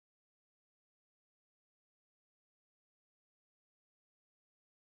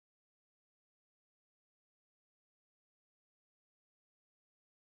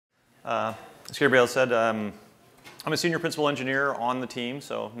As Gabriel said, I'm a senior principal engineer on the team,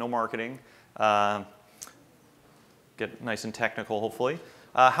 so no marketing. Get nice and technical, hopefully.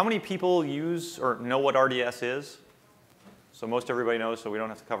 How many people use or know what RDS is? So most everybody knows, so we don't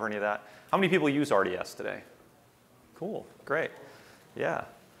have to cover any of that. How many people use RDS today? Cool, great, yeah.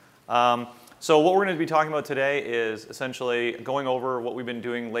 So what we're going to be talking about today is essentially going over what we've been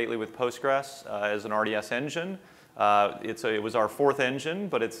doing lately with Postgres as an RDS engine. It was our fourth engine,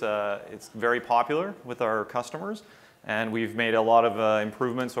 but it's very popular with our customers. And we've made a lot of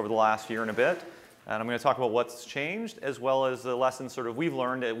improvements over the last year and a bit. And I'm going to talk about what's changed, as well as the lessons sort of we've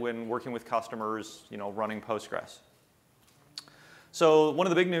learned when working with customers, running Postgres. So one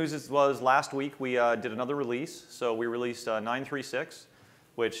of the big news was last week we did another release. So we released 9.3.6,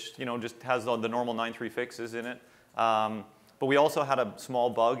 which just has the normal 9.3 fixes in it. But we also had a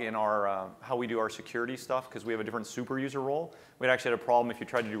small bug in our how we do our security stuff, because we have a different super user role. We actually had a problem if you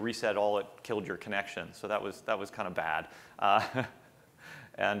tried to do reset all, it killed your connection. So that was kind of bad.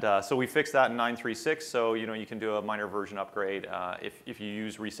 So we fixed that in 9.3.6, so you can do a minor version upgrade if you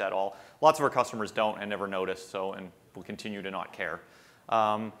use reset all. Lots of our customers don't and never notice, and will continue to not care.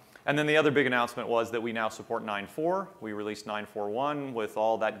 And then the other big announcement was that we now support 9.4. We released 9.4.1 with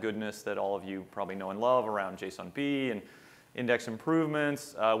all that goodness that all of you probably know and love around JSONB and index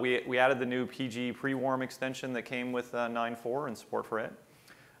improvements. We added the new PG pre-warm extension that came with 9.4 and support for it.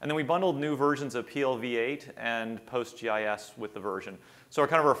 And then we bundled new versions of PLv8 and PostGIS with the version. So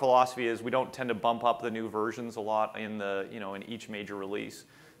our philosophy is we don't tend to bump up the new versions a lot in each major release.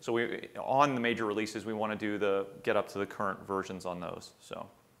 So on the major releases, we want to get up to the current versions on those. So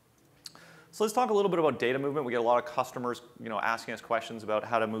let's talk a little bit about data movement. We get a lot of customers asking us questions about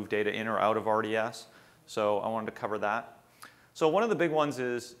how to move data in or out of RDS. So I wanted to cover that. So one of the big ones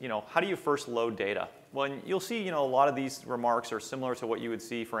is, how do you first load data? Well, and you'll see, a lot of these remarks are similar to what you would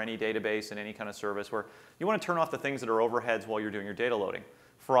see for any database and any kind of service, where you want to turn off the things that are overheads while you're doing your data loading.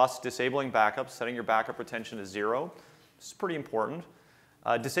 For us, disabling backups, setting your backup retention to 0, this is pretty important.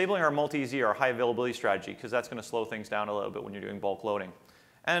 Disabling our multi-Z, our high availability strategy, because that's going to slow things down a little bit when you're doing bulk loading.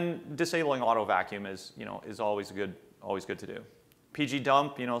 And disabling auto vacuum is always good to do. PG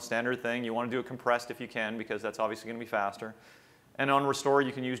dump, standard thing. You want to do it compressed if you can, because that's obviously going to be faster. And on restore,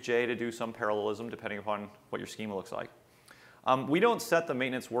 you can use J to do some parallelism depending upon what your schema looks like. We don't set the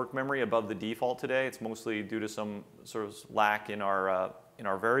maintenance work memory above the default today. It's mostly due to some sort of lack in our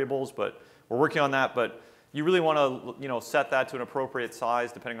variables, but we're working on that. But you really want to set that to an appropriate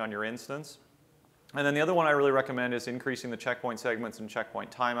size depending on your instance. And then the other one I really recommend is increasing the checkpoint segments and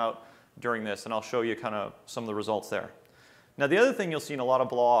checkpoint timeout during this, and I'll show you kind of some of the results there. Now the other thing you'll see in a lot of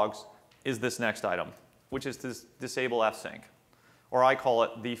blogs is this next item, which is to disable fsync. Or I call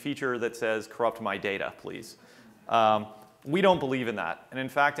it the feature that says corrupt my data, please. We don't believe in that. And in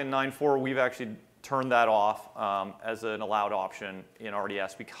fact, in 9.4, we've actually turned that off as an allowed option in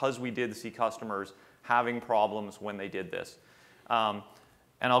RDS, because we did see customers having problems when they did this. And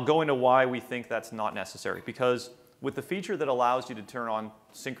I'll go into why we think that's not necessary. Because with the feature that allows you to turn off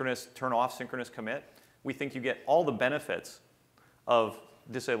synchronous commit, we think you get all the benefits of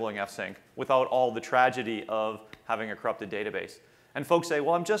disabling fsync without all the tragedy of having a corrupted database. And folks say,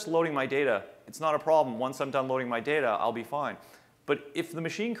 well, I'm just loading my data. It's not a problem. Once I'm done loading my data, I'll be fine. But if the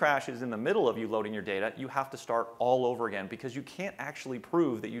machine crashes in the middle of you loading your data, you have to start all over again, because you can't actually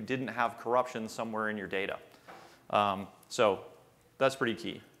prove that you didn't have corruption somewhere in your data. So that's pretty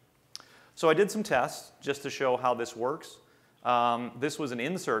key. So I did some tests just to show how this works. This was an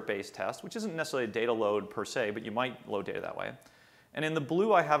insert-based test, which isn't necessarily a data load per se, but you might load data that way. And in the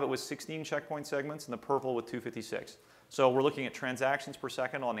blue, I have it with 16 checkpoint segments, and the purple with 256. So we're looking at transactions per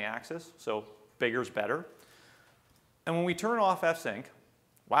second on the axis, so bigger's better. And when we turn off fsync,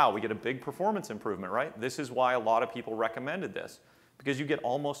 wow, we get a big performance improvement, right? This is why a lot of people recommended this, because you get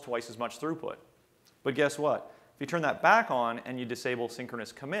almost twice as much throughput. But guess what? If you turn that back on and you disable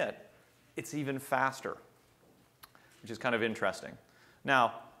synchronous commit, it's even faster, which is kind of interesting.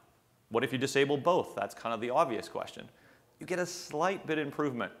 Now, what if you disable both? That's kind of the obvious question. You get a slight bit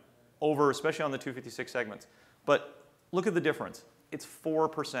improvement over, especially on the 256 segments. But look at the difference. It's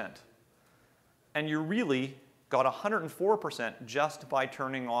 4%. And you really got 104% just by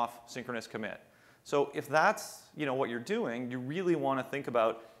turning off synchronous commit. So if that's what you're doing, you really want to think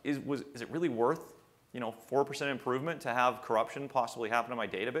about, is it really worth 4% improvement to have corruption possibly happen in my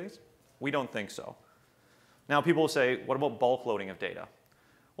database? We don't think so. Now people will say, what about bulk loading of data?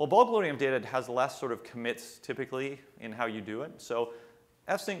 Well, bulk loading of data has less sort of commits typically in how you do it. So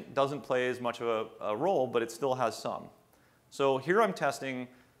fsync doesn't play as much of a role, but it still has some. So here I'm testing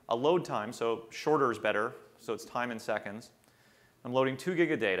a load time, so shorter is better, so it's time in seconds. I'm loading 2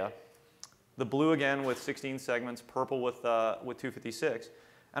 gig of data, The blue again with 16 segments, purple with 256,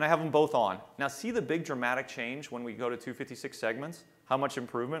 and I have them both on. Now see the big dramatic change when we go to 256 segments? How much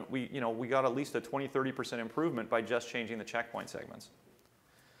improvement? We got at least a 20–30% improvement by just changing the checkpoint segments.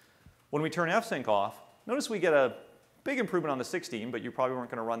 When we turn fsync off, notice we get a big improvement on the 16, but you probably weren't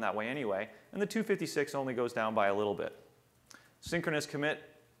going to run that way anyway, and the 256 only goes down by a little bit. Synchronous commit,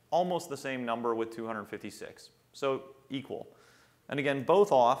 almost the same number with 256, so equal. And again,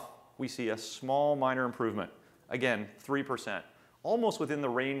 both off, we see a small minor improvement. Again, 3%, almost within the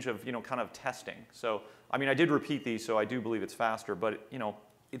range of kind of testing. So I mean, I did repeat these, so I do believe it's faster, but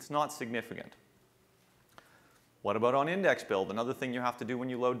it's not significant. What about on index build? Another thing you have to do when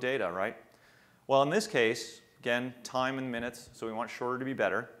you load data, right? Well, in this case, again, time and minutes, so we want shorter to be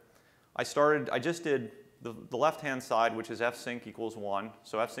better. I just did the left-hand side, which is fsync equals 1.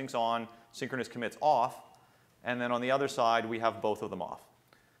 So fsync's on, synchronous commit's off, and then on the other side, we have both of them off.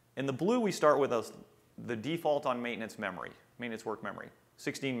 In the blue, we start with the default on maintenance memory, maintenance work memory,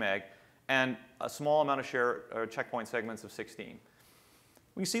 16 meg, and a small amount of checkpoint segments of 16.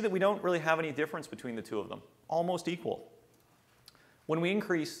 We see that we don't really have any difference between the two of them, almost equal. When we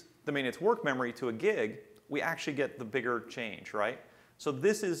increase the maintenance work memory to a gig, we actually get the bigger change, right? So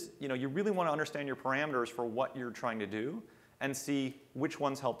this is, you really want to understand your parameters for what you're trying to do and see which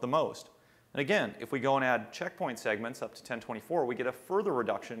ones help the most. And again, if we go and add checkpoint segments up to 1024, we get a further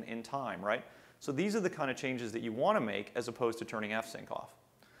reduction in time, right? So these are the kind of changes that you want to make as opposed to turning fsync off.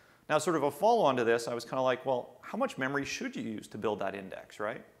 Now, sort of a follow-on to this, I was kind of like, well, how much memory should you use to build that index,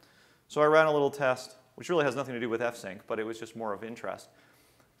 right? So I ran a little test, which really has nothing to do with fsync, but it was just more of interest.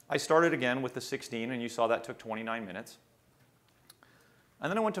 I started again with the 16, and you saw that took 29 minutes. And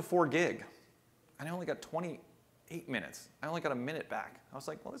then I went to 4 gig, and I only got 28 minutes. I only got a minute back. I was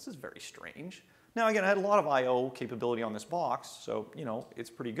like, well, this is very strange. Now, again, I had a lot of I/O capability on this box, so, it's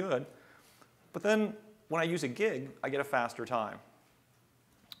pretty good. But then when I use a gig, I get a faster time.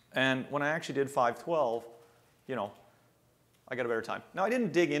 And when I actually did 512, I got a better time. Now, I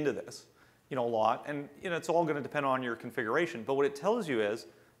didn't dig into this, a lot, and it's all going to depend on your configuration. But what it tells you is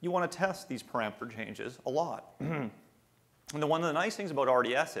you want to test these parameter changes a lot. And one of the nice things about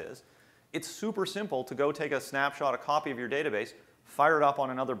RDS is it's super simple to go take a snapshot, a copy of your database, fire it up on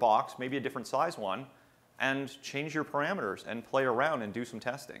another box, maybe a different size one, and change your parameters and play around and do some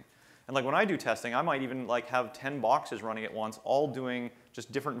testing. And like when I do testing, I might even have 10 boxes running at once, all doing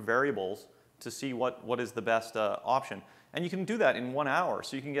just different variables to see what is the best option. And you can do that in 1 hour,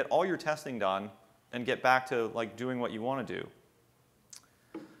 so you can get all your testing done and get back to doing what you want to do.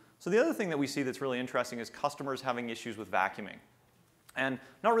 So the other thing that we see that's really interesting is customers having issues with vacuuming and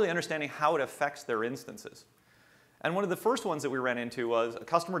not really understanding how it affects their instances. And one of the first ones that we ran into was a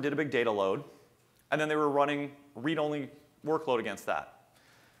customer did a big data load, and then they were running read-only workload against that.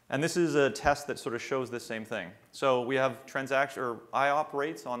 And this is a test that sort of shows the same thing. So we have IOP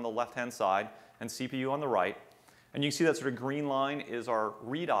rates on the left-hand side and CPU on the right. And you can see that sort of green line is our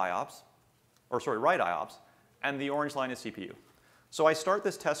write IOPS, and the orange line is CPU. So I start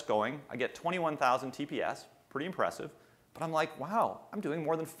this test going. I get 21,000 TPS, pretty impressive. But I'm like, wow, I'm doing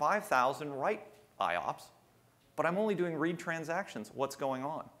more than 5,000 write IOPS, but I'm only doing read transactions. What's going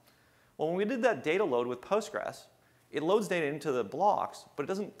on? Well, when we did that data load with Postgres, it loads data into the blocks, but it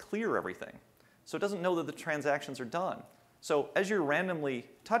doesn't clear everything. So it doesn't know that the transactions are done. So as you're randomly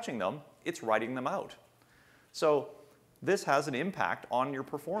touching them, it's writing them out. So this has an impact on your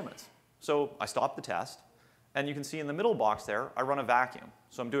performance. So I stop the test, and you can see in the middle box there, I run a vacuum.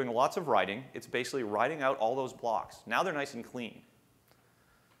 So I'm doing lots of writing. It's basically writing out all those blocks. Now they're nice and clean.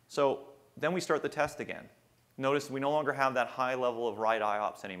 So then we start the test again. Notice we no longer have that high level of write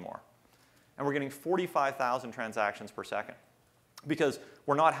IOPS anymore. And we're getting 45,000 transactions per second because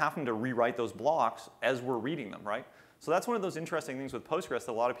we're not having to rewrite those blocks as we're reading them, right? So that's one of those interesting things with Postgres that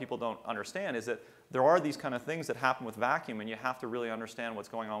a lot of people don't understand is that there are these kind of things that happen with vacuum, and you have to really understand what's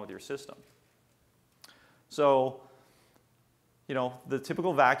going on with your system. So, the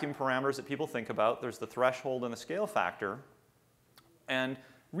typical vacuum parameters that people think about, there's the threshold and the scale factor. And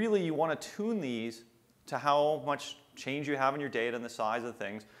really, you want to tune these to how much change you have in your data and the size of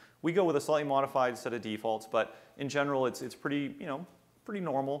things. We go with a slightly modified set of defaults, but in general, it's pretty, pretty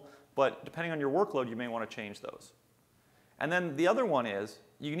normal. But depending on your workload, you may want to change those. And then the other one is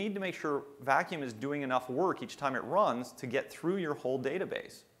you need to make sure vacuum is doing enough work each time it runs to get through your whole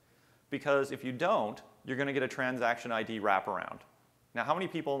database. Because if you don't, you're going to get a transaction ID wraparound. Now, how many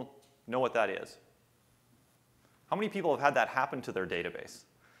people know what that is? How many people have had that happen to their database?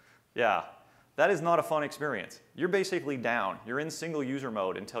 Yeah, that is not a fun experience. You're basically down. You're in single user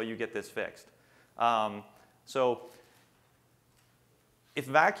mode until you get this fixed. So If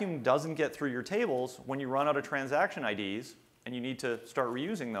vacuum doesn't get through your tables, when you run out of transaction IDs and you need to start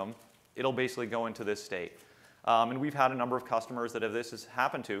reusing them, it'll basically go into this state. And we've had a number of customers that this has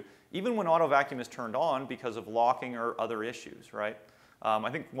happened to, even when auto vacuum is turned on because of locking or other issues, right?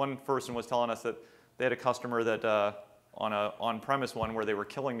 I think one person was telling us that they had a customer that on an on-premise one where they were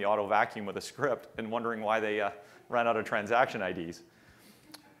killing the auto vacuum with a script and wondering why they ran out of transaction IDs.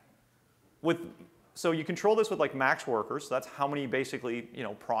 So you control this with like max workers. So that's how many basically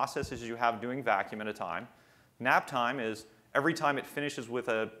processes you have doing vacuum at a time. Nap time is every time it finishes with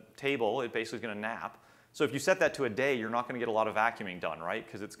a table, it basically is going to nap. So if you set that to a day, you're not going to get a lot of vacuuming done, right?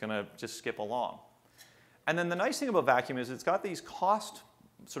 Because it's going to just skip along. And then the nice thing about vacuum is it's got these cost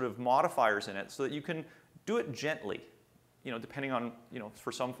sort of modifiers in it so that you can do it gently, depending on,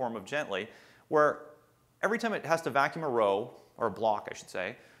 for some form of gently, where every time it has to vacuum a row, or a block, I should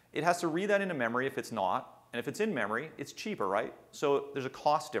say, it has to read that into memory if it's not. And if it's in memory, it's cheaper, right? So there's a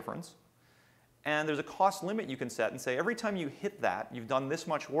cost difference. And there's a cost limit you can set and say, every time you hit that, you've done this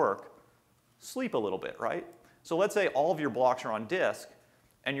much work, sleep a little bit, right? So let's say all of your blocks are on disk,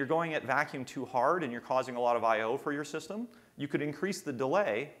 and you're going at vacuum too hard, and you're causing a lot of I/O for your system. You could increase the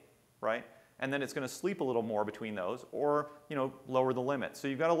delay, right? And then it's going to sleep a little more between those, or lower the limit. So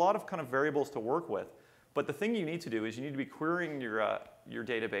you've got a lot of kind of variables to work with. But the thing you need to do is you need to be querying your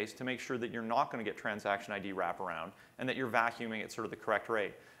database to make sure that you're not going to get transaction ID wraparound and that you're vacuuming at sort of the correct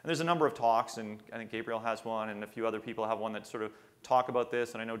rate. And there's a number of talks, and I think Gabriel has one, and a few other people have one that sort of talk about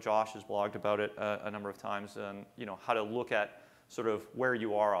this. And I know Josh has blogged about it a number of times, and how to look at sort of where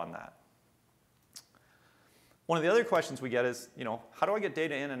you are on that. One of the other questions we get is, how do I get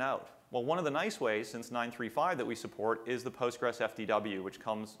data in and out? Well, one of the nice ways since 9.3.5 that we support is the Postgres FDW, which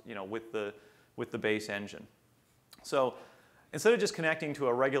comes with the base engine. So instead of just connecting to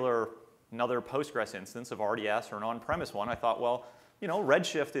another Postgres instance of RDS or an on-premise one, I thought, well,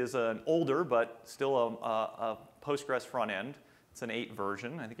 Redshift is an older but still a Postgres front end. It's an 8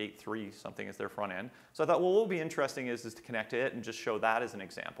 version. I think 8.3 something is their front end. So I thought, well, what would be interesting is to connect to it and just show that as an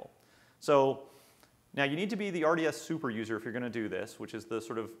example. So now you need to be the RDS super user if you're going to do this, which is the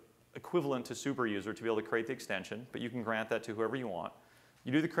sort of equivalent to super user to be able to create the extension, but you can grant that to whoever you want.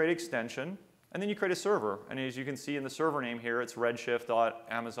 You do the create extension, and then you create a server. And as you can see in the server name here, it's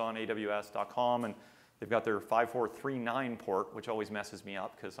redshift.amazonaws.com, and they've got their 5439 port, which always messes me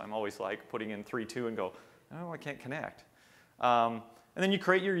up because I'm always like putting in 3.2 and go, oh, I can't connect. And then you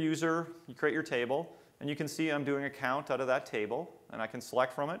create your user, you create your table, and you can see I'm doing a count out of that table, and I can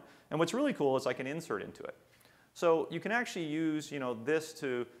select from it. And what's really cool is I can insert into it. So you can actually use this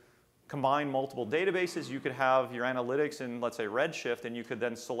to combine multiple databases. You could have your analytics in, let's say, Redshift, and you could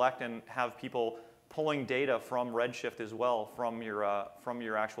then select and have people pulling data from Redshift as well from your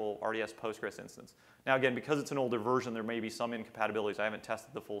actual RDS Postgres instance. Now, again, because it's an older version, there may be some incompatibilities. I haven't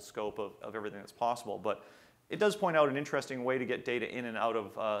tested the full scope of everything that's possible, but it does point out an interesting way to get data in and out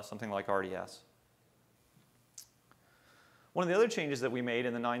of something like RDS. One of the other changes that we made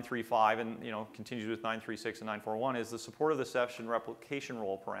in the 9.3.5 and continues with 9.3.6 and 9.4.1 is the support of the session replication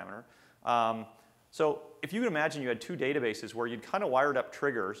role parameter. So if you could imagine you had two databases where you'd kind of wired up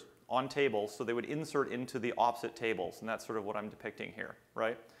triggers on tables so they would insert into the opposite tables, and that's sort of what I'm depicting here,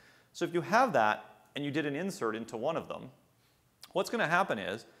 right? So if you have that and you did an insert into one of them, what's going to happen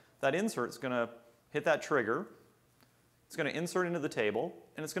is that insert is going to hit that trigger, it's going to insert into the table,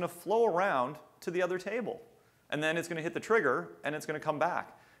 and it's going to flow around to the other table. And then it's going to hit the trigger, and it's going to come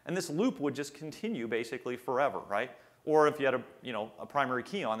back. And this loop would just continue basically forever, right? Or if you had a primary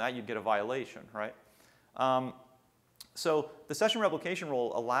key on that, you'd get a violation, right? So the session replication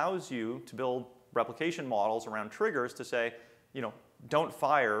role allows you to build replication models around triggers to say, don't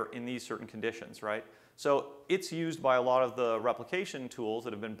fire in these certain conditions, right? So it's used by a lot of the replication tools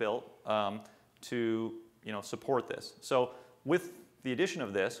that have been built to support this. So with the addition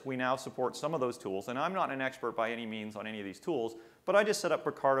of this, we now support some of those tools. And I'm not an expert by any means on any of these tools, but I just set up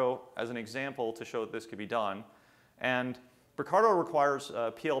Ricardo as an example to show that this could be done. And Ricardo requires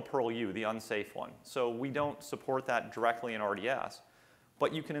PL Perl U, the unsafe one. So we don't support that directly in RDS.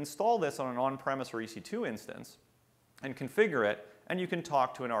 But you can install this on an on-premise or EC2 instance and configure it, and you can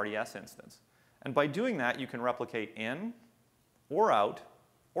talk to an RDS instance. And by doing that, you can replicate in or out,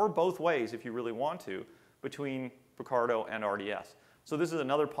 or both ways if you really want to, between Ricardo and RDS. So this is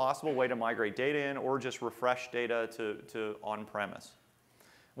another possible way to migrate data in or just refresh data to on-premise.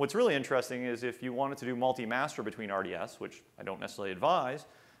 What's really interesting is if you wanted to do multi-master between RDS, which I don't necessarily advise,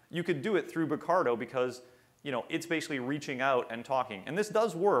 you could do it through Ricardo because it's basically reaching out and talking. And this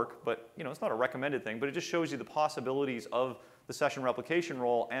does work, but it's not a recommended thing, but it just shows you the possibilities of the session replication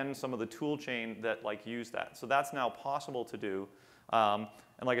role and some of the tool chain that use that. So that's now possible to do And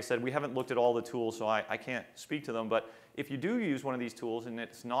like I said, we haven't looked at all the tools, so I can't speak to them. But if you do use one of these tools and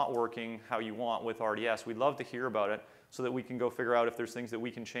it's not working how you want with RDS, we'd love to hear about it so that we can go figure out if there's things that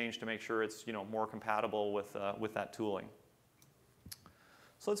we can change to make sure it's more compatible with that tooling.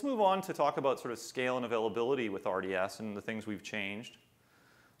 So let's move on to talk about sort of scale and availability with RDS and the things we've changed.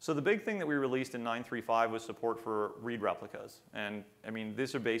 So the big thing that we released in 9.3.5 was support for read replicas. And I mean,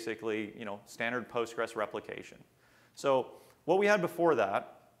 these are basically standard Postgres replication. So what we had before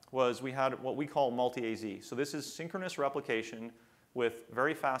that was we had what we call multi-AZ. So this is synchronous replication with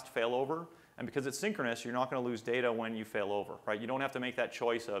very fast failover. And because it's synchronous, you're not going to lose data when you fail over, right? You don't have to make that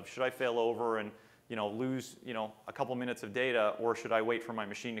choice of should I fail over and lose a couple minutes of data, or should I wait for my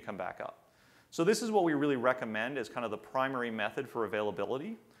machine to come back up? So this is what we really recommend as kind of the primary method for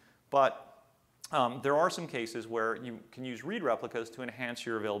availability. But there are some cases where you can use read replicas to enhance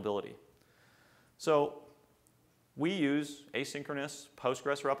your availability. So we use asynchronous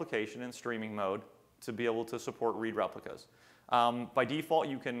Postgres replication in streaming mode to be able to support read replicas. By default,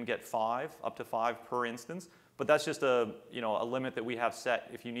 you can get up to five per instance, but that's just a limit that we have set.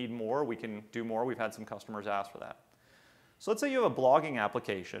 If you need more, we can do more. We've had some customers ask for that. So let's say you have a blogging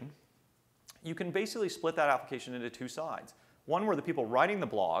application. You can basically split that application into two sides. One where the people writing the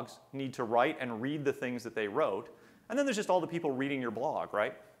blogs need to write and read the things that they wrote, and then there's just all the people reading your blog,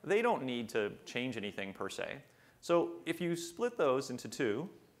 right? They don't need to change anything per se. So if you split those into two,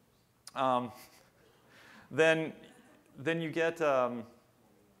 then you get,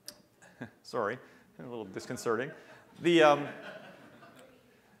 sorry, a little disconcerting. You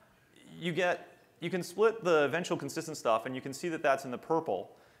can split the eventual consistent stuff, and you can see that that's in the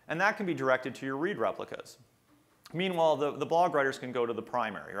purple, and that can be directed to your read replicas. Meanwhile, the blog writers can go to the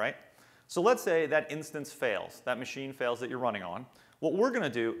primary, right? So let's say that instance fails, that machine fails that you're running on. What we're going to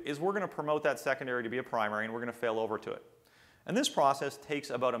do is we're going to promote that secondary to be a primary, and we're going to fail over to it. And this process takes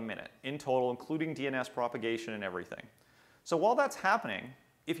about a minute in total, including DNS propagation and everything. So while that's happening,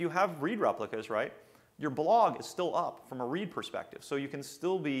 if you have read replicas, right, your blog is still up from a read perspective. So you can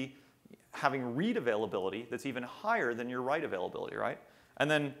still be having read availability that's even higher than your write availability, right? And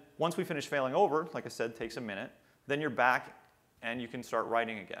then once we finish failing over, like I said, takes a minute, then you're back and you can start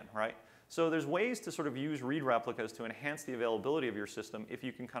writing again, right? So there's ways to sort of use read replicas to enhance the availability of your system if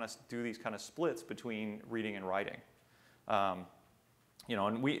you can kind of do these kind of splits between reading and writing. And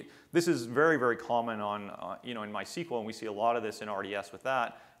this is very, very common on, in MySQL, and we see a lot of this in RDS with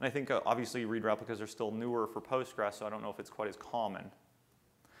that. And I think obviously read replicas are still newer for Postgres, so I don't know if it's quite as common.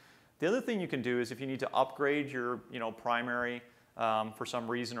 The other thing you can do is if you need to upgrade your primary for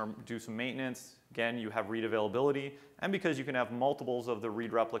some reason or do some maintenance, again, you have read availability. And because you can have multiples of the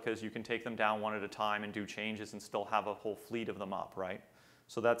read replicas, you can take them down one at a time and do changes and still have a whole fleet of them up, right?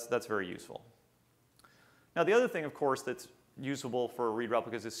 So that's very useful. Now, the other thing, of course, that's usable for read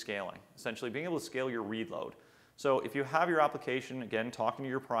replicas is scaling, essentially being able to scale your read load. So if you have your application, again, talking to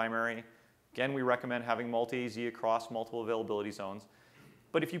your primary, again, we recommend having multi-AZ across multiple availability zones.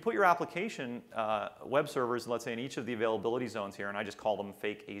 But if you put your application web servers, let's say in each of the availability zones here, and I just call them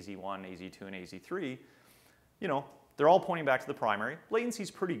fake AZ1, AZ2, and AZ3, they're all pointing back to the primary. Latency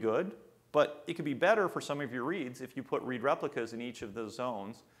is pretty good, but it could be better for some of your reads if you put read replicas in each of those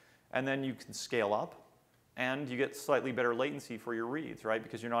zones, and then you can scale up, and you get slightly better latency for your reads, right?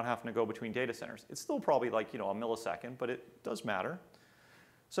 Because you're not having to go between data centers. It's still probably like a millisecond, but it does matter.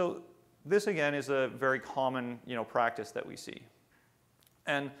 So this again is a very common practice that we see.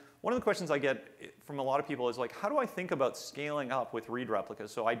 And one of the questions I get from a lot of people is like, how do I think about scaling up with read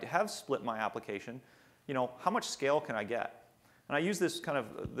replicas? So I have split my application. How much scale can I get? And I use this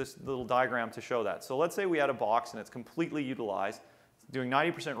little diagram to show that. So let's say we had a box and it's completely utilized, doing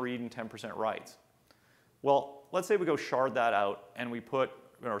 90% read and 10% writes. Well, let's say we go shard that out and we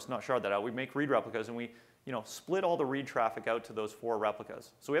not shard that out, we make read replicas and we split all the read traffic out to those 4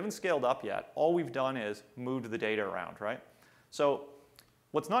 replicas. So we haven't scaled up yet. All we've done is moved the data around, right? So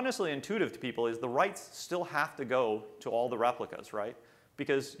what's not necessarily intuitive to people is the writes still have to go to all the replicas, right?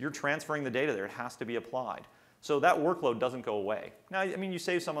 Because you're transferring the data there. It has to be applied. So that workload doesn't go away. Now, I mean, you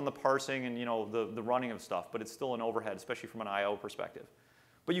save some on the parsing and the running of stuff, but it's still an overhead, especially from an I/O perspective.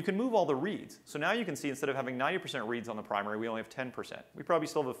 But you can move all the reads. So now you can see instead of having 90% reads on the primary, we only have 10%. We probably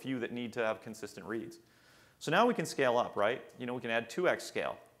still have a few that need to have consistent reads. So now we can scale up, right? We can add 2x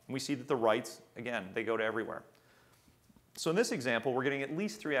scale. And we see that the writes, again, they go to everywhere. So in this example, we're getting at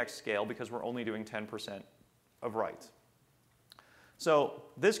least 3x scale because we're only doing 10% of writes. So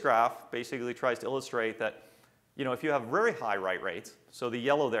this graph basically tries to illustrate that if you have very high write rates, so the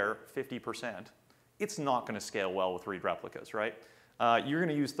yellow there, 50%, it's not going to scale well with read replicas, right? You're going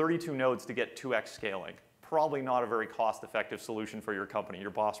to use 32 nodes to get 2x scaling probably not a very cost-effective solution for your company. Your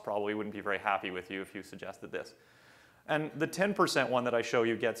boss probably wouldn't be very happy with you if you suggested this. And the 10% one that I show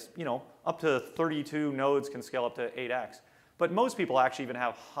you gets, up to 32 nodes, can scale up to 8x. But most people actually even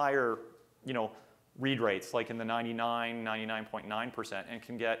have higher, read rates, like in the 99, 99.9%, and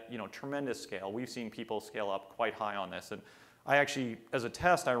can get, tremendous scale. We've seen people scale up quite high on this. And I actually, as a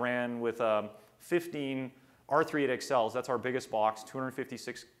test, I ran with 15 R38XLs. That's our biggest box,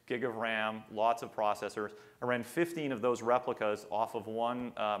 256 gig of RAM, lots of processors. I ran 15 of those replicas off of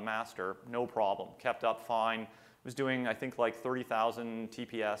one master, no problem. Kept up fine. Was doing, I think, like 30,000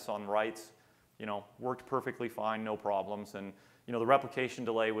 TPS on writes. Worked perfectly fine, no problems. And the replication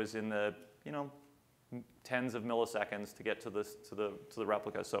delay was in the tens of milliseconds to get to the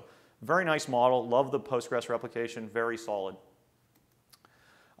replica. So very nice model. Love the Postgres replication. Very solid.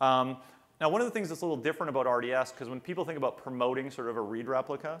 Now, one of the things that's a little different about RDS, because when people think about promoting sort of a read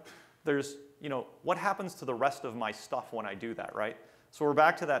replica, there's, what happens to the rest of my stuff when I do that, right? So we're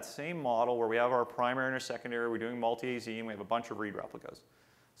back to that same model where we have our primary and our secondary, we're doing multi-AZ, and we have a bunch of read replicas.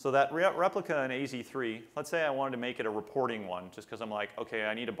 So that replica in AZ3, let's say I wanted to make it a reporting one, just because I'm like, okay,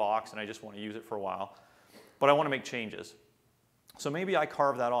 I need a box and I just want to use it for a while, but I want to make changes. So maybe I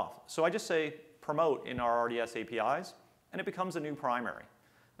carve that off. So I just say promote in our RDS APIs, and it becomes a new primary.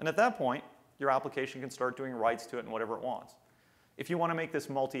 And at that point, your application can start doing writes to it and whatever it wants. If you want to make this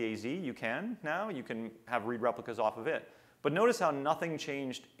multi-AZ, you can now. You can have read replicas off of it. But notice how nothing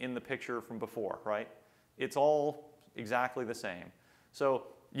changed in the picture from before, right? It's all exactly the same. So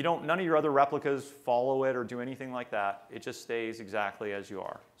none of your other replicas follow it or do anything like that. It just stays exactly as you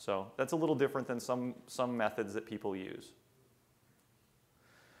are. So that's a little different than some methods that people use.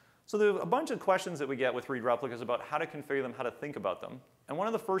 So there are a bunch of questions that we get with read replicas about how to configure them, how to think about them. And one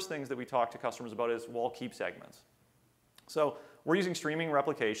of the first things that we talk to customers about is wall keep segments. So we're using streaming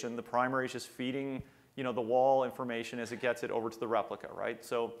replication. The primary is just feeding the wall information as it gets it over to the replica, right?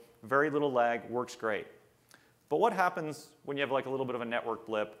 So very little lag, works great. But what happens when you have like a little bit of a network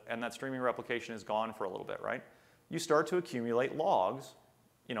blip and that streaming replication is gone for a little bit, right? You start to accumulate logs,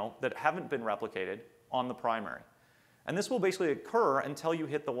 that haven't been replicated on the primary. And this will basically occur until you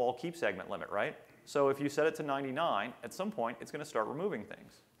hit the wall keep segment limit, right? So if you set it to 99, at some point it's going to start removing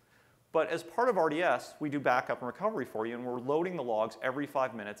things. But as part of RDS, we do backup and recovery for you, and we're loading the logs every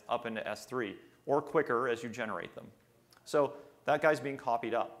 5 minutes up into S3, or quicker as you generate them. So that guy's being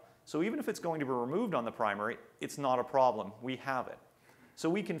copied up. So even if it's going to be removed on the primary, it's not a problem. We have it. So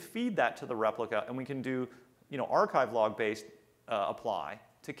we can feed that to the replica, and we can do archive log-based apply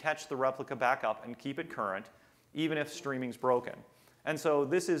to catch the replica back up and keep it current, even if streaming's broken. And so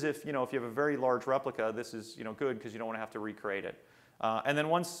this is if you have a very large replica, this is good because you don't want to have to recreate it. And then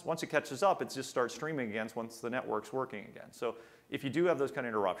once it catches up, it just starts streaming again once the network's working again. So if you do have those kind of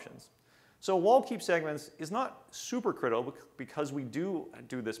interruptions. So wall keep segments is not super critical because we do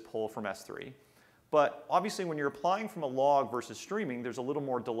this pull from S3. But obviously when you're applying from a log versus streaming, there's a little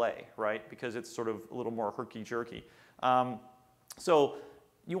more delay, right? Because it's sort of a little more herky-jerky. So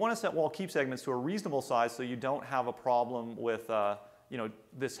you want to set wall keep segments to a reasonable size so you don't have a problem with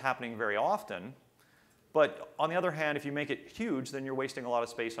this happening very often. But on the other hand, if you make it huge, then you're wasting a lot of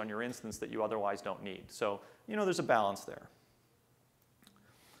space on your instance that you otherwise don't need. So there's a balance there.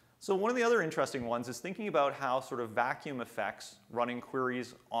 So one of the other interesting ones is thinking about how sort of vacuum affects running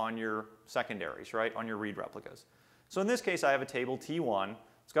queries on your secondaries, right, on your read replicas. So in this case, I have a table T1.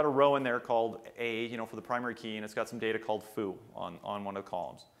 It's got a row in there called A, for the primary key, and it's got some data called foo on one of the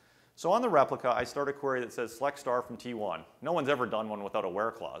columns. So on the replica, I start a query that says select star from T1. No one's ever done one without a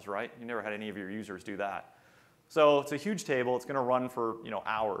where clause, right? You never had any of your users do that. So it's a huge table. It's going to run for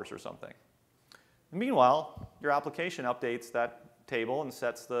hours or something. Meanwhile, your application updates that table and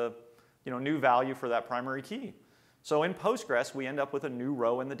sets the new value for that primary key. So in Postgres, we end up with a new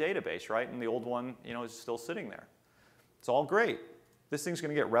row in the database, right? And the old one is still sitting there. It's all great. This thing's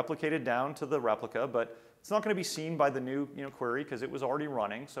going to get replicated down to the replica, but it's not going to be seen by the new query because it was already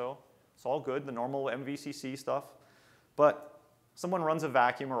running. So it's all good, the normal MVCC stuff. But someone runs a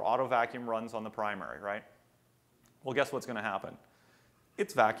vacuum or auto vacuum runs on the primary, right? Well, guess what's going to happen?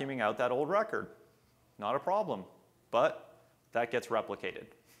 It's vacuuming out that old record. Not a problem. But that gets replicated.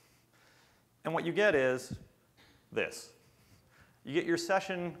 And what you get is this. You get your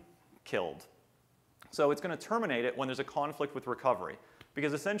session killed. So it's going to terminate it when there's a conflict with recovery.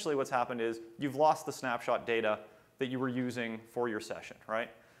 Because essentially what's happened is you've lost the snapshot data that you were using for your session, right?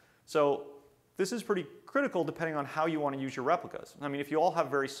 So this is pretty critical depending on how you want to use your replicas. I mean, if you all have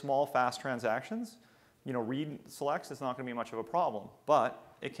very small, fast transactions, read selects, it's not going to be much of a problem. But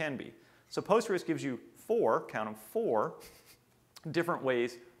it can be. So Postgres gives you 4, count them, 4 different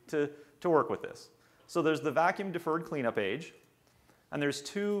ways to work with this. So there's the vacuum deferred cleanup age, and there's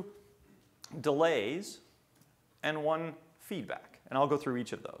 2 delays and 1 feedback. And I'll go through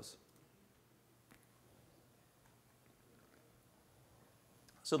each of those.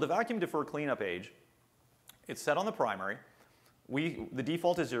 So the vacuum deferred cleanup age, it's set on the primary. The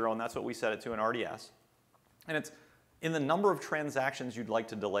default is 0, and that's what we set it to in RDS. And it's in the number of transactions you'd like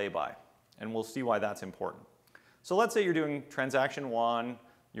to delay by. And we'll see why that's important. So let's say you're doing transaction 1,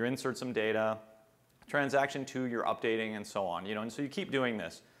 you insert some data. Transaction 2, you're updating, and so on. And so you keep doing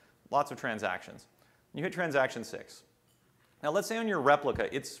this. Lots of transactions. You hit transaction 6. Now let's say on your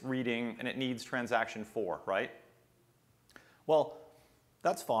replica, it's reading and it needs transaction 4, right? Well,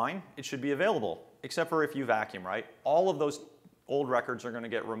 that's fine. It should be available, except for if you vacuum, right? All of those old records are going to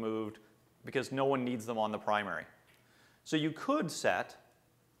get removed because no one needs them on the primary. So you could set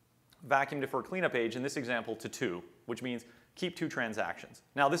vacuum defer cleanup age in this example to 2, which means keep 2 transactions.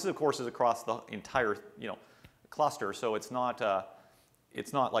 Now this, of course, is across the entire cluster, so it's not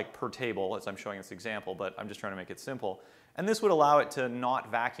like per table as I'm showing this example, but I'm just trying to make it simple. And this would allow it to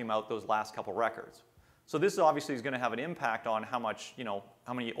not vacuum out those last couple records. So this obviously is going to have an impact on how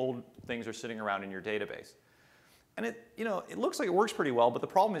many old things are sitting around in your database. And it looks like it works pretty well, but the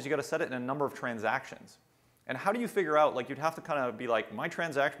problem is you got to set it in a number of transactions. And how do you figure out, like, you'd have to kind of be like, my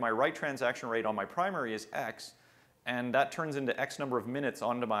write transaction rate on my primary is X, and that turns into X number of minutes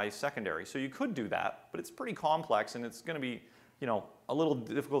onto my secondary. So you could do that, but it's pretty complex, and it's going to be a little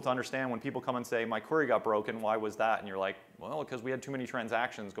difficult to understand when people come and say, my query got broken, why was that? And you're like, well, because we had too many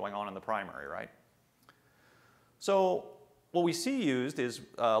transactions going on in the primary, right? So what we see used is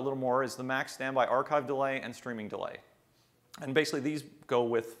a little more is the max standby archive delay and streaming delay. And basically these go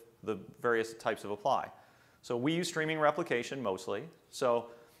with the various types of apply. So we use streaming replication mostly. So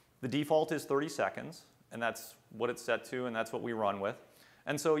the default is 30 seconds, and that's what it's set to, and that's what we run with.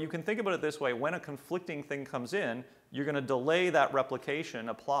 And so you can think about it this way. When a conflicting thing comes in, you're going to delay that replication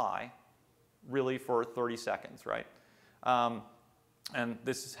apply really for 30 seconds, right? And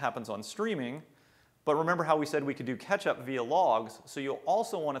this happens on streaming. But remember how we said we could do catch-up via logs, so you'll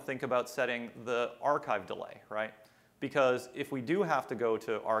also want to think about setting the archive delay, right? Because if we do have to go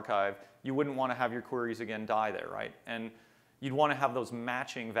to archive, you wouldn't want to have your queries again die there, right? And you'd want to have those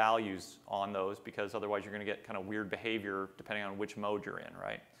matching values on those, because otherwise you're going to get kind of weird behavior depending on which mode you're in,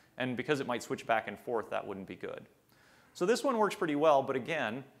 right? And because it might switch back and forth, that wouldn't be good. So this one works pretty well, but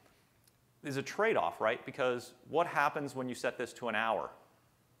again, there's a trade-off, right? Because what happens when you set this to an hour?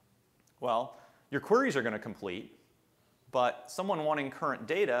 Well, your queries are going to complete, but someone wanting current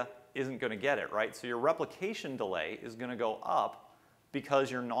data isn't going to get it, right? So your replication delay is going to go up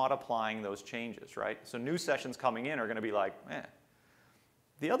because you're not applying those changes, right? So new sessions coming in are going to be like, eh.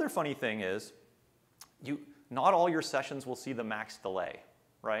 The other funny thing is, not all your sessions will see the max delay,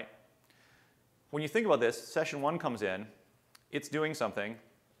 right? When you think about this, session 1 comes in, it's doing something,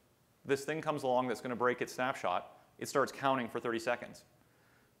 this thing comes along that's going to break its snapshot, it starts counting for 30 seconds.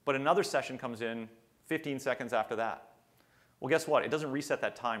 But another session comes in 15 seconds after that. Well, guess what? It doesn't reset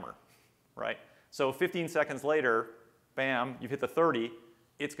that timer, right? So 15 seconds later, bam, you've hit the 30.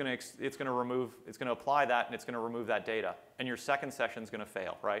 It's going to apply that, and it's going to remove that data. And your second session is going to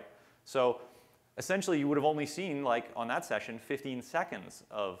fail, right? So essentially, you would have only seen, like on that session, 15 seconds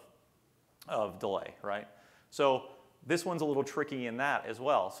of delay, right? So this one's a little tricky in that as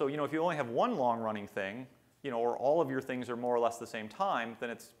well. So if you only have one long-running thing, or all of your things are more or less the same time, then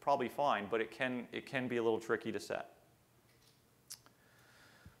it's probably fine, but it can be a little tricky to set.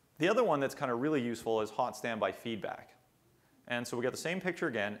 The other one that's kind of really useful is hot standby feedback. And so we got the same picture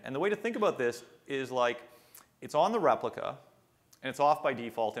again, and the way to think about this is like it's on the replica, and it's off by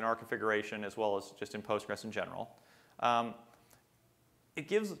default in our configuration as well as just in Postgres in general. It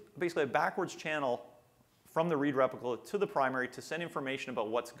gives basically a backwards channel from the read replica to the primary to send information about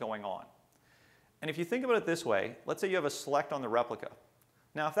what's going on. And if you think about it this way, let's say you have a select on the replica.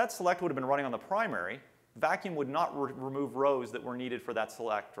 Now, if that select would have been running on the primary, vacuum would not remove rows that were needed for that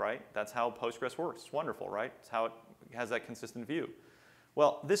select, right? That's how Postgres works. It's wonderful, right? It's how it has that consistent view.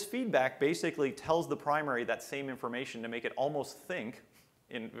 Well, this feedback basically tells the primary that same information to make it almost think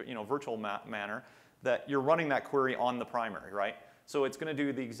in virtual manner that you're running that query on the primary, right? So it's going to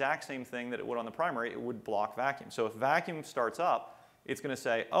do the exact same thing that it would on the primary. It would block vacuum. So if vacuum starts up, it's going to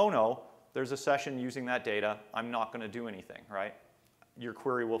say, oh no, there's a session using that data. I'm not going to do anything, right? Your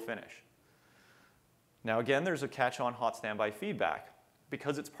query will finish. Now again, there's a catch on hot standby feedback.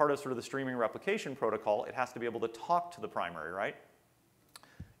 Because it's part of sort of the streaming replication protocol, it has to be able to talk to the primary, right?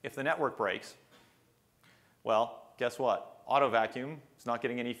 If the network breaks, well, guess what? Auto vacuum is not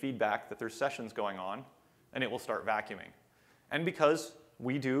getting any feedback that there's sessions going on, and it will start vacuuming. And because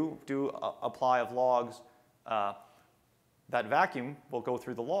we do apply of logs. That vacuum will go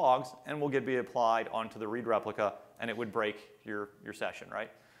through the logs and will be applied onto the read replica, and it would break your session,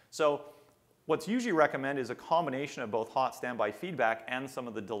 right? So what's usually recommended is a combination of both hot standby feedback and some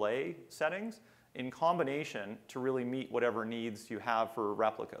of the delay settings in combination to really meet whatever needs you have for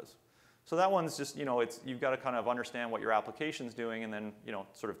replicas. So that one's just, you've got to kind of understand what your application's doing and then,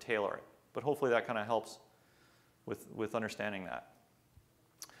 sort of tailor it. But hopefully that kind of helps with understanding that.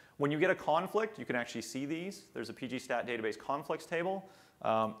 When you get a conflict, you can actually see these. There's a pgstat database conflicts table.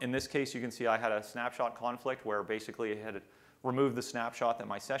 In this case, you can see I had a snapshot conflict where basically it had removed the snapshot that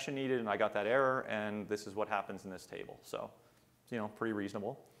my session needed, and I got that error, and this is what happens in this table. So, pretty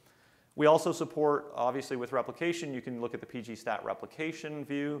reasonable. We also support, obviously, with replication, you can look at the pgstat replication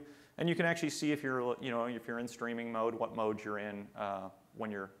view, and you can actually see if you're, if you're in streaming mode, what mode you're in when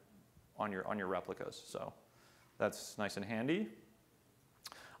you're on your replicas. So that's nice and handy.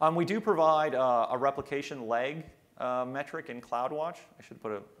 We do provide a replication lag metric in CloudWatch. I should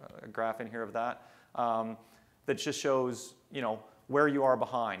put a graph in here of that. That just shows, where you are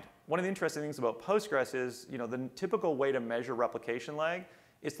behind. One of the interesting things about Postgres is, the typical way to measure replication lag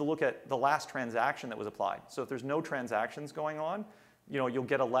is to look at the last transaction that was applied. So if there's no transactions going on, you'll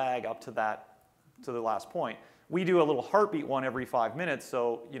get a lag up to the last point. We do a little heartbeat one every 5 minutes,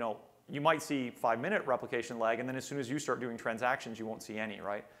 so, you might see 5-minute replication lag, and then as soon as you start doing transactions, you won't see any,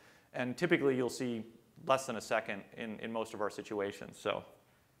 right? And typically, you'll see less than a second in most of our situations. So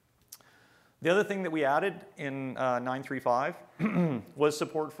the other thing that we added in 9.3.5 was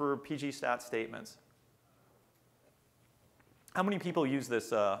support for pgstat statements. How many people use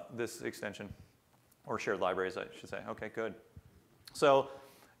this, this extension? Or shared libraries, I should say. OK, good. So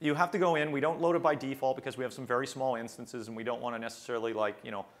you have to go in. We don't load it by default because we have some very small instances, and we don't want to necessarily,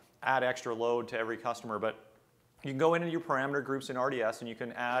 add extra load to every customer. But you can go into your parameter groups in RDS, and you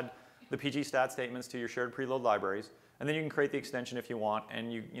can add the pgstat statements to your shared preload libraries. And then you can create the extension if you want,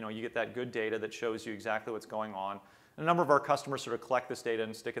 and you get that good data that shows you exactly what's going on. And a number of our customers sort of collect this data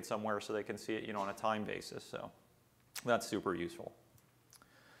and stick it somewhere so they can see it on a time basis. So that's super useful.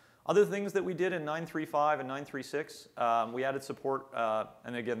 Other things that we did in 9.3.5 and 9.3.6, we added support,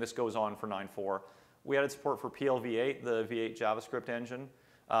 and again, this goes on for 9.4. We added support for PLv8, the V8 JavaScript engine.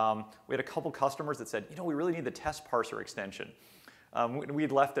 We had a couple customers that said, we really need the test parser extension.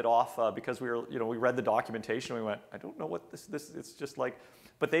 We'd left it off because we read the documentation. And we went, I don't know what this. It's just like,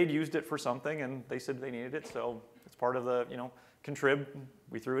 but they'd used it for something, and they said they needed it, so it's part of the contrib.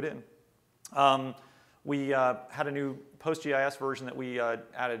 We threw it in. We had a new PostGIS version that we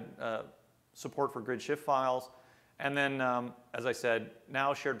added support for grid shift files. And then, as I said,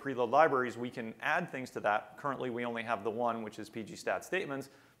 now shared preload libraries, we can add things to that. Currently, we only have the one, which is pgstat statements.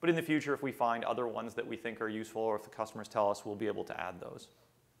 But in the future, if we find other ones that we think are useful, or if the customers tell us, we'll be able to add those.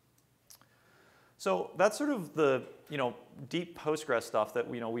 So that's sort of the deep Postgres stuff that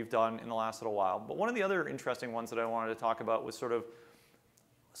we've done in the last little while. But one of the other interesting ones that I wanted to talk about was sort of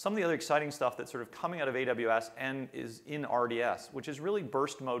some of the other exciting stuff that's sort of coming out of AWS and is in RDS, which is really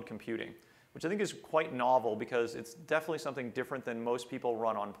burst mode computing, which I think is quite novel because it's definitely something different than most people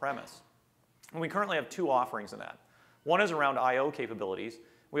run on premise. And we currently have two offerings in that. One is around I/O capabilities.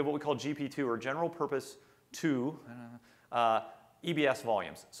 We have what we call GP2, or General Purpose 2 EBS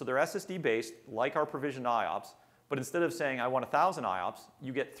volumes. So they're SSD-based, like our provisioned IOPS, but instead of saying I want 1,000 IOPS,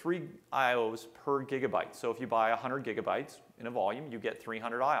 you get 3 IOs per gigabyte. So if you buy 100 gigabytes in a volume, you get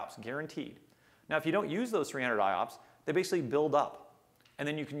 300 IOPS, guaranteed. Now, if you don't use those 300 IOPS, they basically build up, and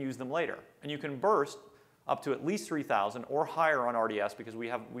then you can use them later. And you can burst up to at least 3,000 or higher on RDS because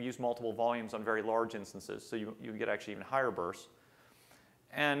we use multiple volumes on very large instances, so you get actually even higher bursts.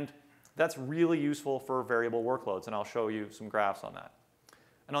 And that's really useful for variable workloads, and I'll show you some graphs on that.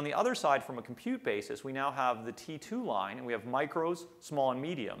 And on the other side, from a compute basis, we now have the T2 line, and we have micros, small, and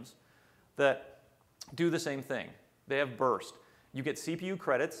mediums that do the same thing. They have burst. You get CPU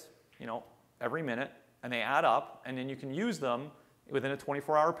credits, every minute, and they add up, and then you can use them within a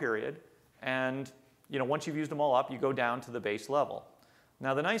 24-hour period. And once you've used them all up, you go down to the base level.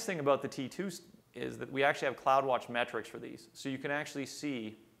 Now, the nice thing about the T2 is that we actually have CloudWatch metrics for these. So you can actually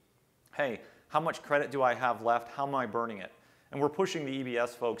see, hey, how much credit do I have left? How am I burning it? And we're pushing the EBS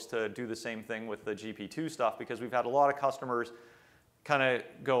folks to do the same thing with the GP2 stuff because we've had a lot of customers kind of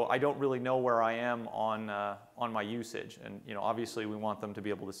go, I don't really know where I am on my usage. And obviously, we want them to be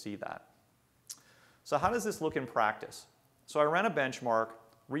able to see that. So how does this look in practice? So I ran a benchmark,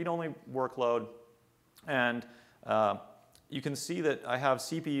 read-only workload, and you can see that I have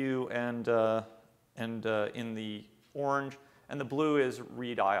CPU and in the orange, and the blue is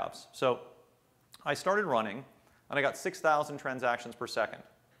read IOPS. So I started running. and I got 6,000 transactions per second.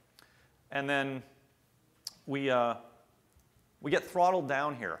 And then we get throttled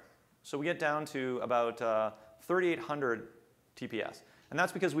down here. So we get down to about 3,800 TPS. And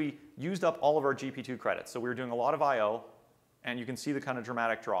that's because we used up all of our GP2 credits. So we were doing a lot of I/O, and you can see the kind of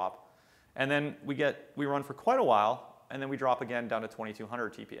dramatic drop. And then we run for quite a while, and then we drop again down to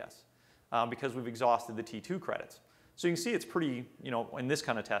 2,200 TPS because we've exhausted the T2 credits. So you can see it's pretty, in this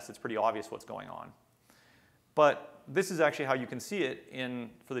kind of test, it's pretty obvious what's going on. But this is actually how you can see it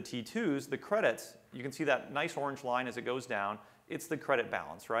for the T2s, the credits, you can see that nice orange line as it goes down. It's the credit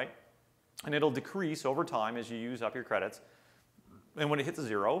balance, right? And it'll decrease over time as you use up your credits. And when it hits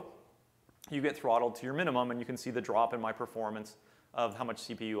 0, you get throttled to your minimum, and you can see the drop in my performance of how much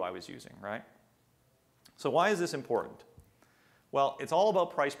CPU I was using, right? So why is this important? Well, it's all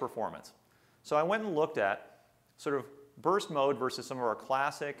about price performance. So I went and looked at sort of burst mode versus some of our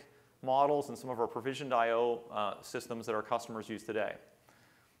classic models and some of our provisioned I/O systems that our customers use today.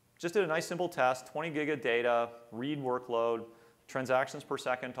 Just did a nice simple test, 20 gig of data, read workload, transactions per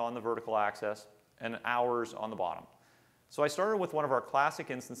second on the vertical axis, and hours on the bottom. So I started with one of our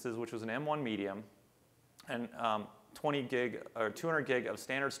classic instances, which was an M1 medium, and 20 gig or 200 gig of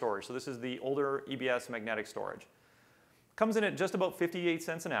standard storage. So this is the older EBS magnetic storage. Comes in at just about 58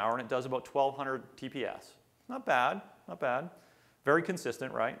 cents an hour, and it does about 1,200 TPS. Not bad, not bad. Very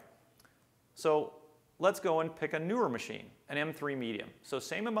consistent, right? So let's go and pick a newer machine, an M3 medium. So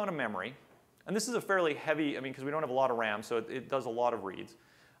same amount of memory, and this is a fairly heavy, because we don't have a lot of RAM, so it does a lot of reads.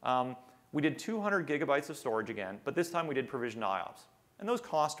 We did 200 gigabytes of storage again, but this time we did provisioned IOPS. And those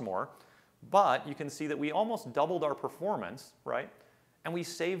cost more. But you can see that we almost doubled our performance, right? And we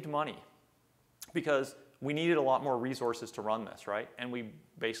saved money because we needed a lot more resources to run this, right? And we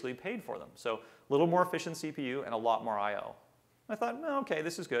basically paid for them. So a little more efficient CPU and a lot more I/O. I thought, well, okay,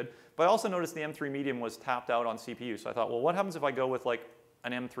 this is good. But I also noticed the M3 medium was tapped out on CPU. So I thought, well, what happens if I go with like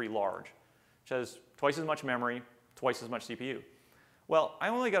an M3 large, which has twice as much memory, twice as much CPU? Well, I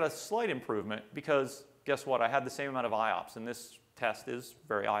only got a slight improvement because guess what? I had the same amount of IOPS, and this test is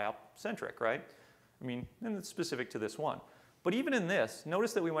very IOP-centric, right? And it's specific to this one. But even in this,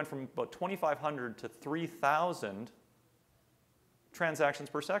 notice that we went from about 2,500 to 3,000 transactions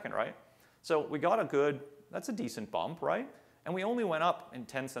per second, right? So we got that's a decent bump, right? And we only went up in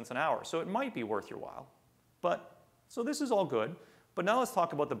 10 cents an hour, so it might be worth your while. So this is all good. But now let's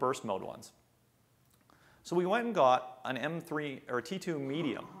talk about the burst mode ones. So we went and got an M3 or a T2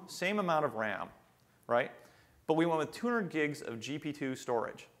 medium, same amount of RAM, right? But we went with 200 gigs of GP2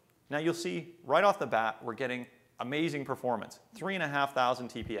 storage. Now you'll see right off the bat, we're getting amazing performance, 3,500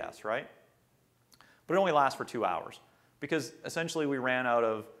 TPS, right? But it only lasts for 2 hours because essentially we ran out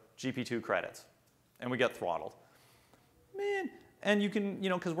of GP2 credits and we get throttled. Man, and you can,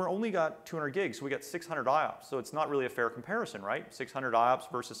 because we're only got 200 gigs, so we got 600 IOPS. So it's not really a fair comparison, right? 600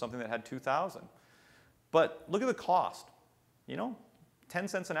 IOPS versus something that had 2,000. But look at the cost, 10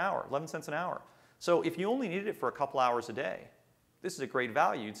 cents an hour, 11 cents an hour. So if you only needed it for a couple hours a day, this is a great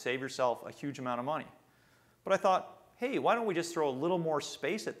value. You'd save yourself a huge amount of money. But I thought, hey, why don't we just throw a little more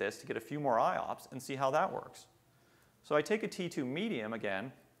space at this to get a few more IOPS and see how that works? So I take a T2 medium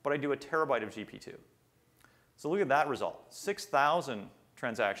again, but I do a terabyte of GP2. So look at that result, 6,000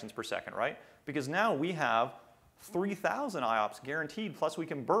 transactions per second, right? Because now we have 3,000 IOPS guaranteed, plus we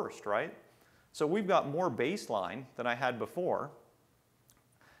can burst, right? So we've got more baseline than I had before,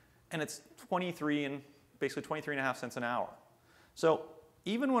 and it's basically 23.5 cents an hour. So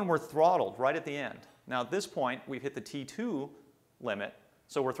even when we're throttled right at the end, now at this point we've hit the T2 limit,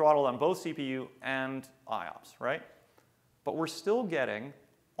 so we're throttled on both CPU and IOPS, right? But we're still getting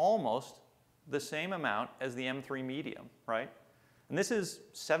almost the same amount as the M3 medium, right? And this is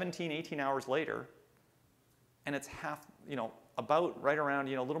 17, 18 hours later, and it's half, about right around,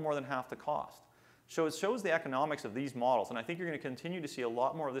 a little more than half the cost. So it shows the economics of these models, and I think you're going to continue to see a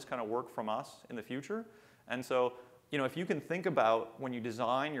lot more of this kind of work from us in the future. And so, if you can think about when you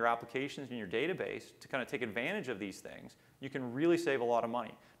design your applications in your database to kind of take advantage of these things, you can really save a lot of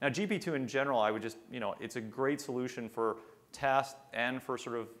money. Now, GP2 in general, I would just, it's a great solution for test and for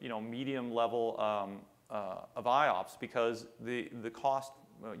sort of, medium level of IOPS because the cost,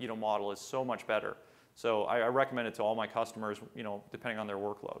 model is so much better. So I recommend it to all my customers, depending on their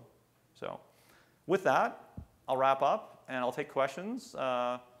workload. So with that, I'll wrap up and I'll take questions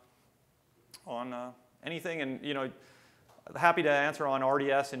on anything, and happy to answer on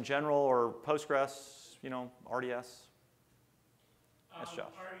RDS in general or Postgres, RDS. Yes, Josh.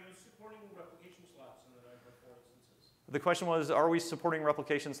 Are you supporting replication slots in the '94 instances? The question was, are we supporting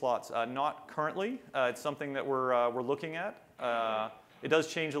replication slots? Not currently. It's something that we're looking at. It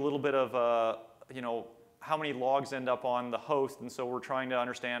does change a little bit of how many logs end up on the host, and so we're trying to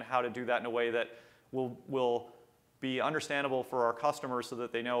understand how to do that in a way that will be understandable for our customers so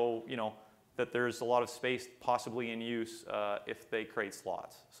that they know, that there's a lot of space possibly in use if they create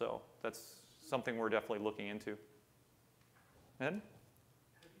slots. So that's something we're definitely looking into. Ed? Have you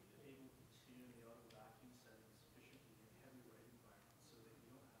been able to tune the auto vacuum settings sufficiently in heavy write environments so that you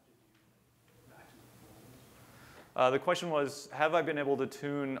don't have to do vacuum folds? The question was, have I been able to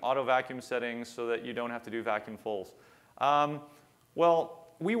tune auto vacuum settings so that you don't have to do vacuum fulls? Well,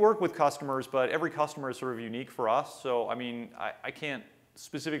 we work with customers, but every customer is sort of unique for us. So, I mean, I can't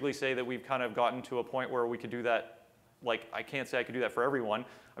specifically say that we've kind of gotten to a point where we could do that. Like, I can't say I could do that for everyone.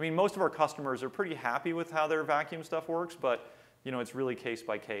 I mean, most of our customers are pretty happy with how their vacuum stuff works, but, it's really case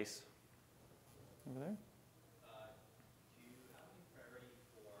by case. Over there? Do you have any priority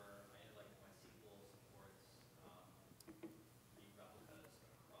for, I know like MySQL supports read replicas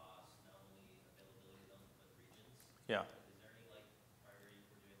across not only availability zones but regions? Yeah. Is there any like priority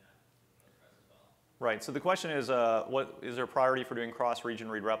for doing that with Postgres as well? Right. So the question is, what is there priority for doing cross-region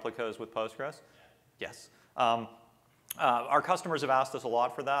read replicas with Postgres? Yeah. Yes. Our customers have asked us a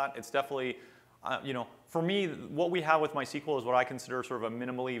lot for that. It's definitely, for me, what we have with MySQL is what I consider sort of a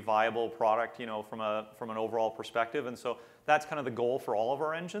minimally viable product, from an overall perspective. And so that's kind of the goal for all of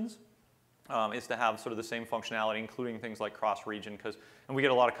our engines, is to have sort of the same functionality, including things like cross-region, and we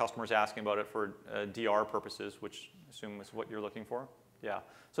get a lot of customers asking about it for DR purposes, which I assume is what you're looking for. Yeah.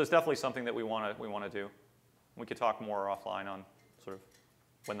 So it's definitely something that we want to do. We could talk more offline on sort of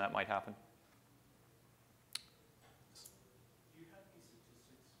when that might happen. Do you have any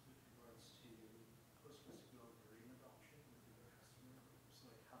statistics with regards to PostgreSQL variant adoption with your customers?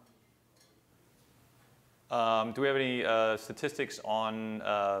 Like how many? Do we have any statistics on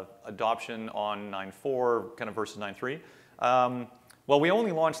adoption on 9.4 kind of versus 9.3? Well, we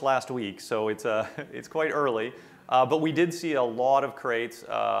only launched last week, so it's quite early. But we did see a lot of creates.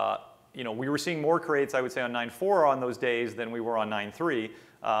 We were seeing more creates, I would say, on 9.4 on those days than we were on 9.3.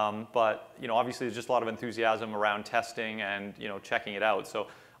 But obviously, there's just a lot of enthusiasm around testing and checking it out. So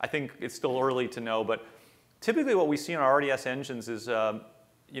I think it's still early to know. But typically, what we see in our RDS engines is,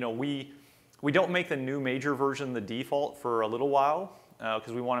 we don't make the new major version the default for a little while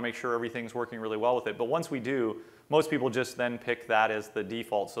because we want to make sure everything's working really well with it. But once we do, most people just then pick that as the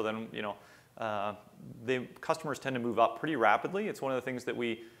default. So then, the customers tend to move up pretty rapidly. It's one of the things that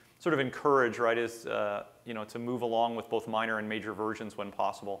we sort of encourage, right, is to move along with both minor and major versions when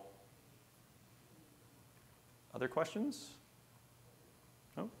possible. Other questions?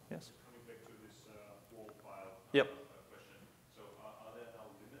 Oh, yes. Coming back to this wall file Yep. question. So are there now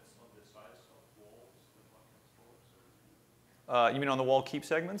limits on the size of walls that one can store? You mean on the wall keep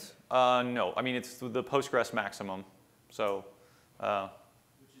segments? No. I mean, it's the Postgres maximum. So.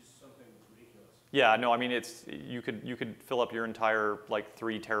 Which is something ridiculous. Yeah, no, I mean, you could fill up your entire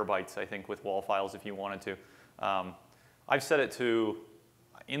 3 terabytes, I think, with wall files if you wanted to. I've set it to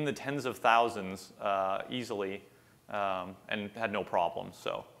in the tens of thousands easily, and had no problems.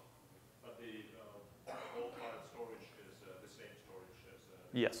 So. But the wall file storage is the same storage as.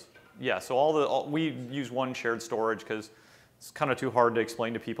 Yes. Yeah. So we use one shared storage because it's kind of too hard to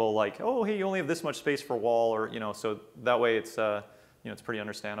explain to people like, oh, hey, you only have this much space for wall, or so that way it's it's pretty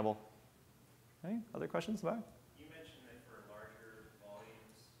understandable. Okay, other questions about? You mentioned that for larger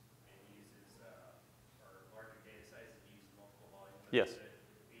volumes, it uses, or larger data sizes, it uses multiple volumes. Yes. Are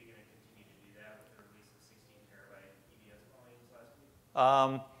you going to continue to do that with the release of 16 terabyte EBS volumes last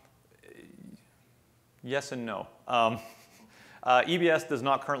week? Yes and no. EBS does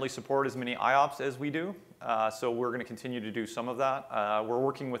not currently support as many IOPS as we do, so we're going to continue to do some of that. We're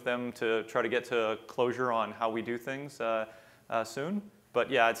working with them to try to get to closure on how we do things soon. But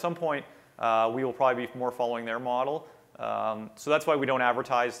yeah, at some point, we will probably be more following their model. So that's why we don't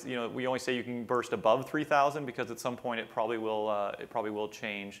advertise. We only say you can burst above 3,000 because at some point it probably will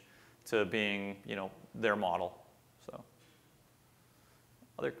change to being their model. So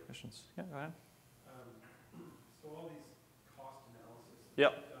other questions? Yeah, go ahead. So all these cost analysis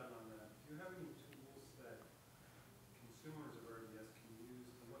Yep. you've done on that, do you have any tools that consumers of RDS can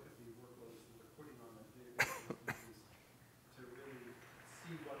use to look at the workloads that they're putting on the database instances to really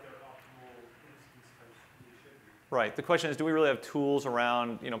see what their optimal instance types really should be? Right. The question is, do we really have tools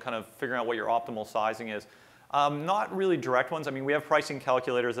around, kind of figuring out what your optimal sizing is? Not really direct ones. I mean, we have pricing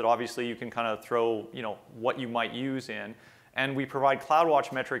calculators that obviously you can kind of throw, what you might use in. And we provide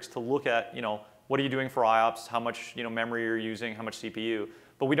CloudWatch metrics to look at, what are you doing for IOPS, how much, memory you're using, how much CPU.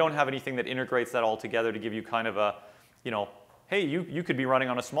 But we don't have anything that integrates that all together to give you kind of a, hey, you could be running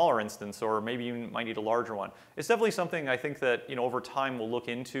on a smaller instance, or maybe you might need a larger one. It's definitely something I think that over time we'll look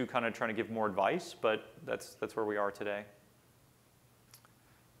into, kind of trying to give more advice, but that's where we are today.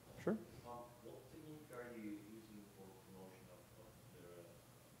 Sure. What technique are you using for promotion of the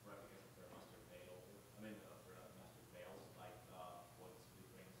replicas after a master fail? I mean, after a master fails, like what's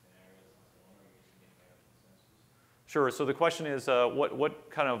different scenarios and so on? Are you using any kind of consensus? Sure. So the question is,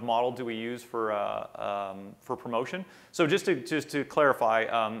 what kind of model do we use for promotion? So just to clarify,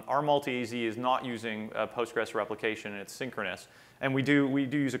 our multi-AZ is not using Postgres replication, and it's synchronous. And we do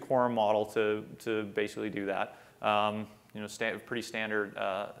use a quorum model to basically do that. Pretty standard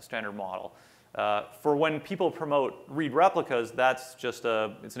model. For when people promote read replicas, that's just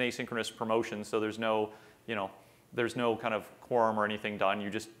it's an asynchronous promotion. So there's no kind of quorum or anything done.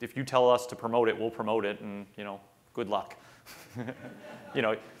 If you tell us to promote it, we'll promote it, and good luck.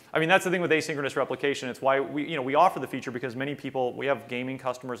 I mean, that's the thing with asynchronous replication. It's why we offer the feature, because many people, we have gaming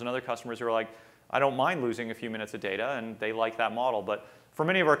customers and other customers who are like, I don't mind losing a few minutes of data, and they like that model. But for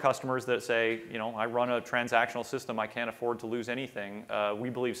many of our customers that say, I run a transactional system, I can't afford to lose anything, we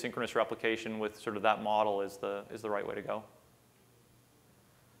believe synchronous replication with sort of that model is the right way to go.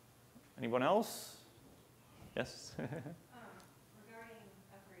 Anyone else? Yes? Regarding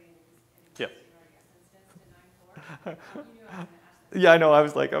upgrading an Yeah. existing RDS instance to 9.4, you knew I was going to ask that. Yeah, I know. I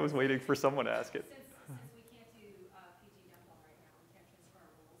was waiting for someone to ask it. Since we can't do PG dump right now, we can't transfer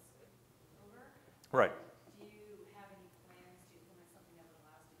our rules over. Right. Do you have any plans to implement something that would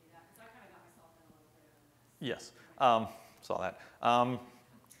allow us to do that? Because I kind of got myself in a little bit of a mess. Yes. Saw that.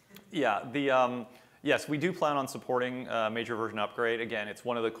 Yes, we do plan on supporting major version upgrade. Again, it's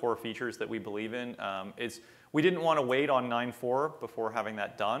one of the core features that we believe in. We didn't want to wait on 9.4 before having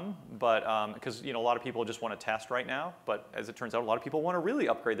that done, but because a lot of people just want to test right now. But as it turns out, a lot of people want to really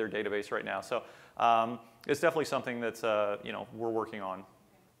upgrade their database right now. So it's definitely something that's we're working on.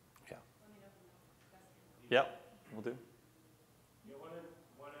 Yeah. Let me know if that's Yeah, we'll do. You want to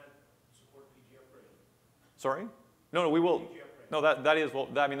support PG upgrade? Sorry? No, we will. PG upgrade. No, that is, well,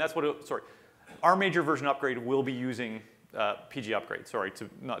 I mean, that's what sorry. Our major version upgrade will be using PG upgrade. Sorry,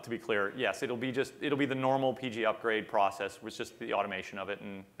 not to be clear. Yes, it'll be the normal PG upgrade process, with just the automation of it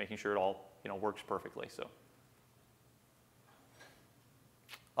and making sure it all works perfectly. So,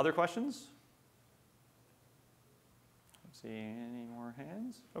 other questions? Don't see any more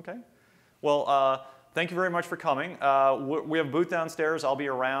hands. Okay. Well, thank you very much for coming. We have a booth downstairs. I'll be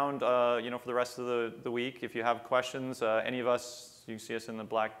around, for the rest of the week. If you have questions, any of us, you can see us in the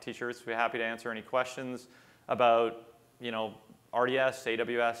black t-shirts. We're happy to answer any questions about, RDS,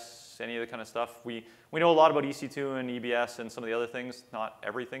 AWS, any of the kind of stuff. We know a lot about EC2 and EBS and some of the other things. Not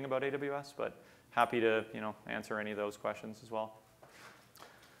everything about AWS, but happy to, answer any of those questions as well.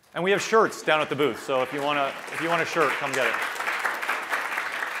 And we have shirts down at the booth. So if you want a shirt, come get it.